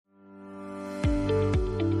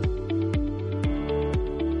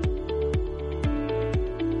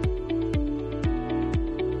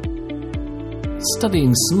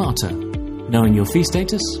studying smarter, knowing your fee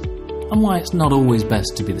status, and why it's not always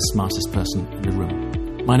best to be the smartest person in the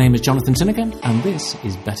room. My name is Jonathan Tinnigan, and this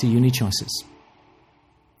is Better Uni Choices.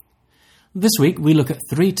 This week, we look at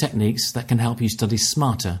 3 techniques that can help you study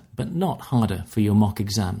smarter, but not harder for your mock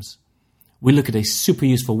exams. We look at a super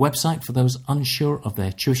useful website for those unsure of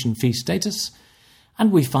their tuition fee status,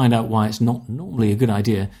 and we find out why it's not normally a good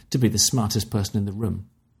idea to be the smartest person in the room.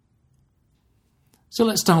 So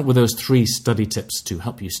let's start with those 3 study tips to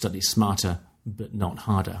help you study smarter, but not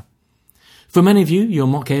harder. For many of you, your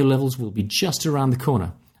mock A-levels will be just around the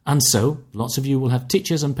corner, and so lots of you will have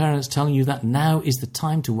teachers and parents telling you that now is the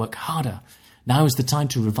time to work harder. Now is the time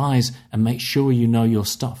to revise and make sure you know your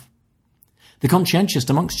stuff. The conscientious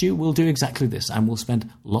amongst you will do exactly this and will spend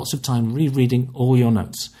lots of time rereading all your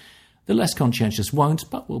notes. The less conscientious won't,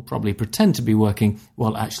 but will probably pretend to be working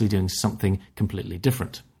while actually doing something completely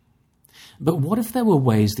different. But what if there were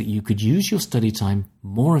ways that you could use your study time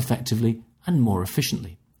more effectively and more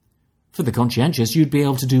efficiently? For the conscientious, you'd be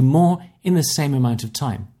able to do more in the same amount of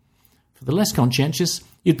time. For the less conscientious,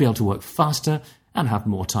 you'd be able to work faster and have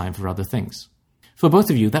more time for other things. For both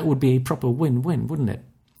of you, that would be a proper win-win, wouldn't it?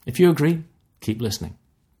 If you agree, keep listening.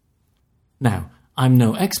 Now, I'm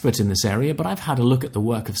no expert in this area, but I've had a look at the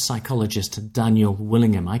work of psychologist Daniel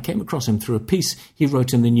Willingham. I came across him through a piece he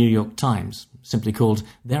wrote in the New York Times, simply called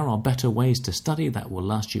 "There Are Better Ways to Study That Will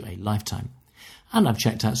Last You a Lifetime." And I've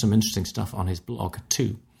checked out some interesting stuff on his blog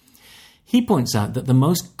too. He points out that the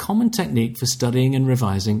most common technique for studying and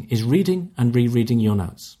revising is reading and rereading your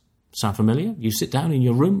notes. Sound familiar? You sit down in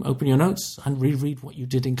your room, open your notes, and reread what you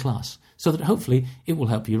did in class, so that hopefully it will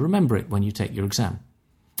help you remember it when you take your exam.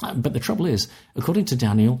 But the trouble is, according to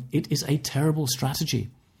Daniel, it is a terrible strategy.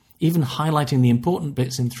 Even highlighting the important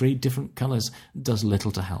bits in 3 different colours does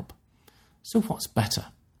little to help. So what's better?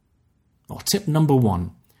 Well, tip number 1,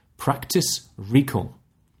 practice recall.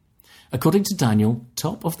 According to Daniel,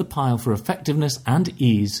 top of the pile for effectiveness and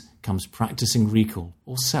ease comes practicing recall,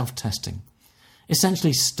 or self-testing.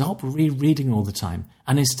 Essentially, stop rereading all the time,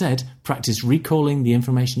 and instead practice recalling the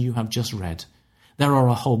information you have just read. There are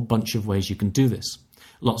a whole bunch of ways you can do this.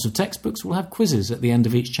 Lots of textbooks will have quizzes at the end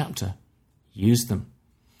of each chapter. Use them.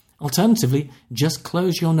 Alternatively, just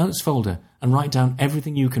close your notes folder and write down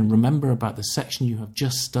everything you can remember about the section you have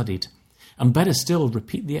just studied. And better still,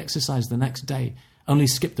 repeat the exercise the next day. Only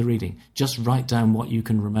skip the reading. Just write down what you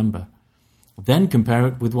can remember. Then compare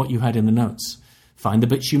it with what you had in the notes. Find the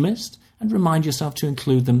bits you missed and remind yourself to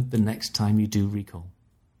include them the next time you do recall.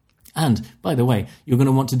 And, by the way, you're going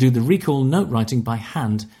to want to do the recall note writing by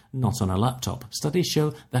hand, not on a laptop. Studies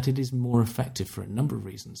show that it is more effective for a number of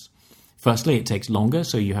reasons. Firstly, it takes longer,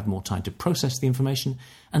 so you have more time to process the information.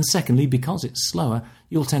 And secondly, because it's slower,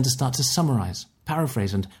 you'll tend to start to summarize,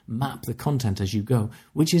 paraphrase, and map the content as you go,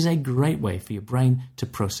 which is a great way for your brain to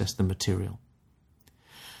process the material.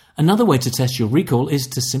 Another way to test your recall is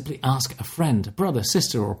to simply ask a friend, a brother,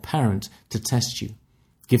 sister, or parent to test you.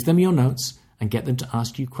 Give them your notes and get them to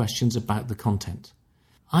ask you questions about the content.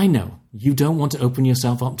 I know you don't want to open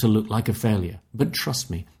yourself up to look like a failure, but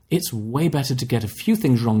trust me, it's way better to get a few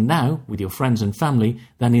things wrong now with your friends and family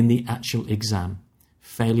than in the actual exam.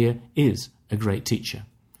 Failure is a great teacher.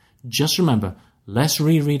 Just remember, less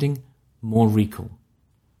rereading, more recall.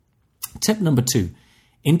 Tip number 2,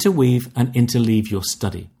 interweave and interleave your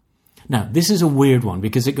study. Now, this is a weird one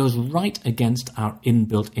because it goes right against our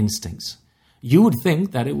inbuilt instincts. You would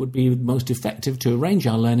think that it would be most effective to arrange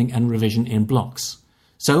our learning and revision in blocks.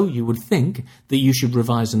 So you would think that you should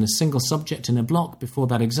revise in a single subject in a block before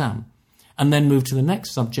that exam, and then move to the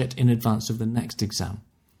next subject in advance of the next exam.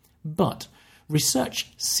 But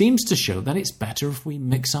research seems to show that it's better if we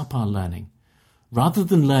mix up our learning. Rather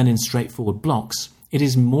than learn in straightforward blocks, it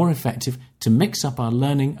is more effective to mix up our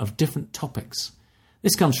learning of different topics.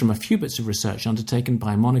 This comes from a few bits of research undertaken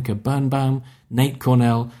by Monica Birnbaum, Nate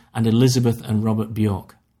Cornell, and Elizabeth and Robert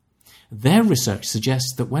Bjork. Their research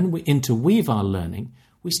suggests that when we interweave our learning,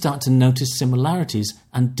 we start to notice similarities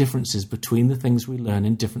and differences between the things we learn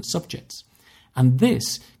in different subjects. And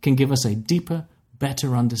this can give us a deeper,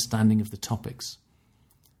 better understanding of the topics.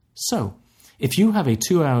 So, if you have a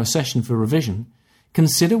 2-hour session for revision,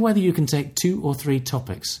 consider whether you can take 2 or 3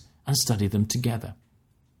 topics and study them together.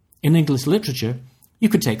 In English literature, you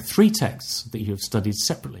could take 3 texts that you have studied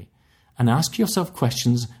separately and ask yourself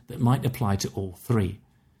questions that might apply to all 3.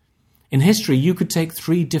 In history, you could take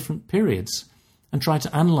 3 different periods and try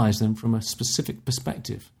to analyse them from a specific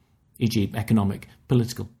perspective, e.g. economic,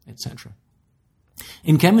 political, etc.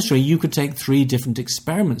 In chemistry, you could take 3 different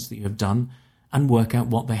experiments that you have done and work out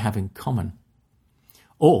what they have in common.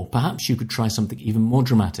 Or perhaps you could try something even more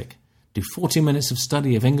dramatic. Do 40 minutes of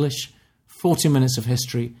study of English, 40 minutes of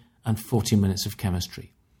history, and 40 minutes of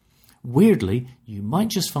chemistry. Weirdly, you might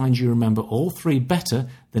just find you remember all three better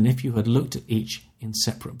than if you had looked at each in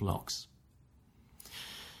separate blocks.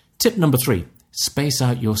 Tip number 3, space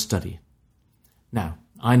out your study. Now,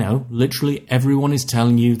 I know literally everyone is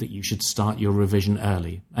telling you that you should start your revision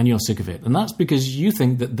early, and you're sick of it. And that's because you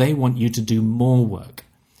think that they want you to do more work.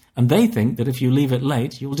 And they think that if you leave it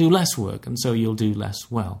late, you'll do less work, and so you'll do less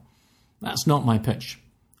well. That's not my pitch.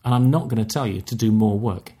 And I'm not going to tell you to do more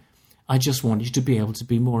work. I just want you to be able to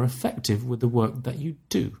be more effective with the work that you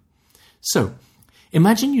do. So,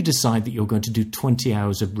 imagine you decide that you're going to do 20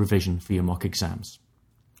 hours of revision for your mock exams.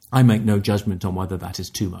 I make no judgment on whether that is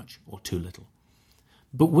too much or too little.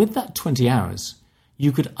 But with that 20 hours,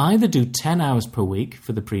 you could either do 10 hours per week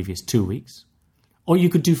for the previous 2 weeks, or you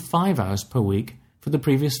could do 5 hours per week for the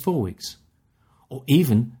previous 4 weeks, or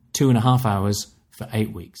even 2.5 hours for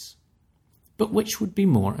 8 weeks. But which would be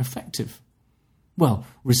more effective? Well,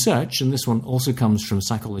 research, and this one also comes from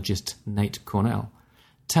psychologist Nate Cornell,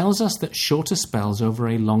 tells us that shorter spells over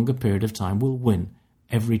a longer period of time will win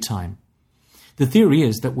every time. The theory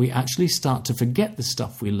is that we actually start to forget the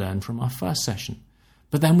stuff we learned from our first session,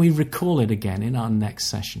 but then we recall it again in our next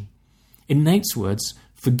session. In Nate's words,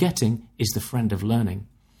 forgetting is the friend of learning.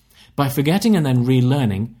 By forgetting and then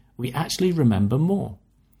relearning, we actually remember more.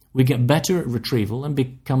 We get better at retrieval and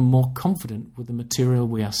become more confident with the material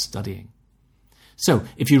we are studying. So,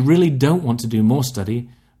 if you really don't want to do more study,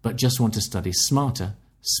 but just want to study smarter,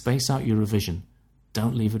 space out your revision.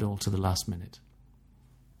 Don't leave it all to the last minute.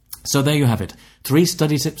 So there you have it. 3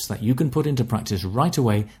 study tips that you can put into practice right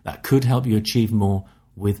away that could help you achieve more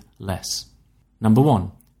with less. Number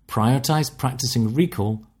 1, prioritize practicing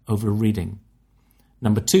recall over reading.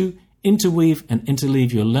 Number 2, interweave and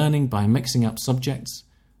interleave your learning by mixing up subjects.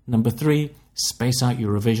 Number 3, space out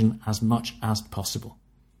your revision as much as possible.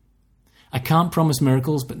 I can't promise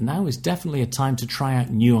miracles, but now is definitely a time to try out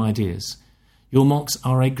new ideas. Your mocks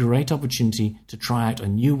are a great opportunity to try out a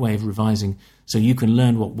new way of revising so you can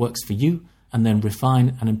learn what works for you and then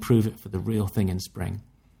refine and improve it for the real thing in spring.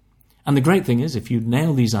 And the great thing is, if you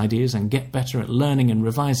nail these ideas and get better at learning and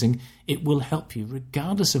revising, it will help you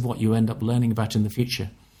regardless of what you end up learning about in the future.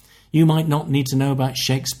 You might not need to know about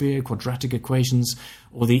Shakespeare, quadratic equations,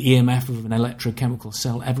 or the EMF of an electrochemical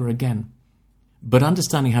cell ever again. But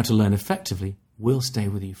understanding how to learn effectively will stay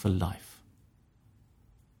with you for life.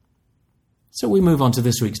 So we move on to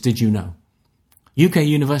this week's Did You Know? UK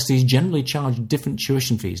universities generally charge different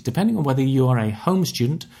tuition fees depending on whether you are a home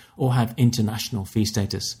student or have international fee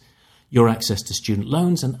status. Your access to student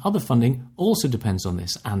loans and other funding also depends on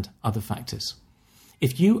this and other factors.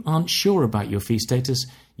 If you aren't sure about your fee status,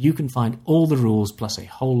 you can find all the rules plus a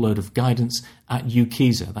whole load of guidance at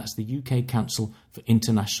UKISA, that's the UK Council for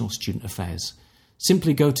International Student Affairs.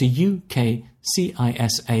 Simply go to ukcisa.org.uk,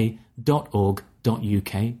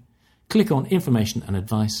 click on Information and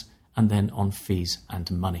Advice, and then on Fees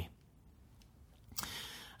and Money.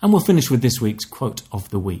 And we'll finish with this week's quote of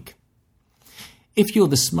the week. If you're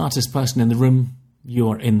the smartest person in the room, you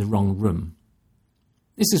are in the wrong room.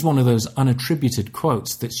 This is one of those unattributed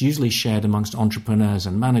quotes that's usually shared amongst entrepreneurs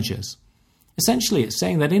and managers. Essentially, it's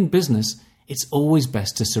saying that in business, it's always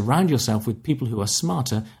best to surround yourself with people who are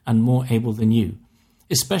smarter and more able than you,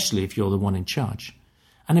 especially if you're the one in charge.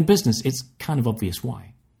 And in business, it's kind of obvious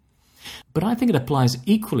why. But I think it applies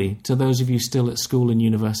equally to those of you still at school and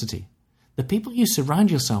university. The people you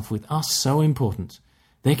surround yourself with are so important.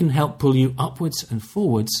 They can help pull you upwards and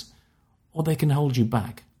forwards, or they can hold you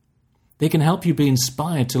back. They can help you be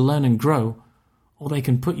inspired to learn and grow, or they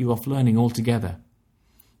can put you off learning altogether.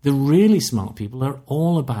 The really smart people are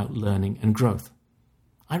all about learning and growth.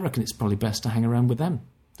 I reckon it's probably best to hang around with them,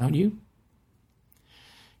 don't you?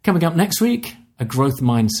 Coming up next week, a growth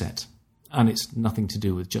mindset. And it's nothing to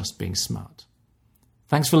do with just being smart.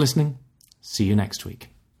 Thanks for listening. See you next week.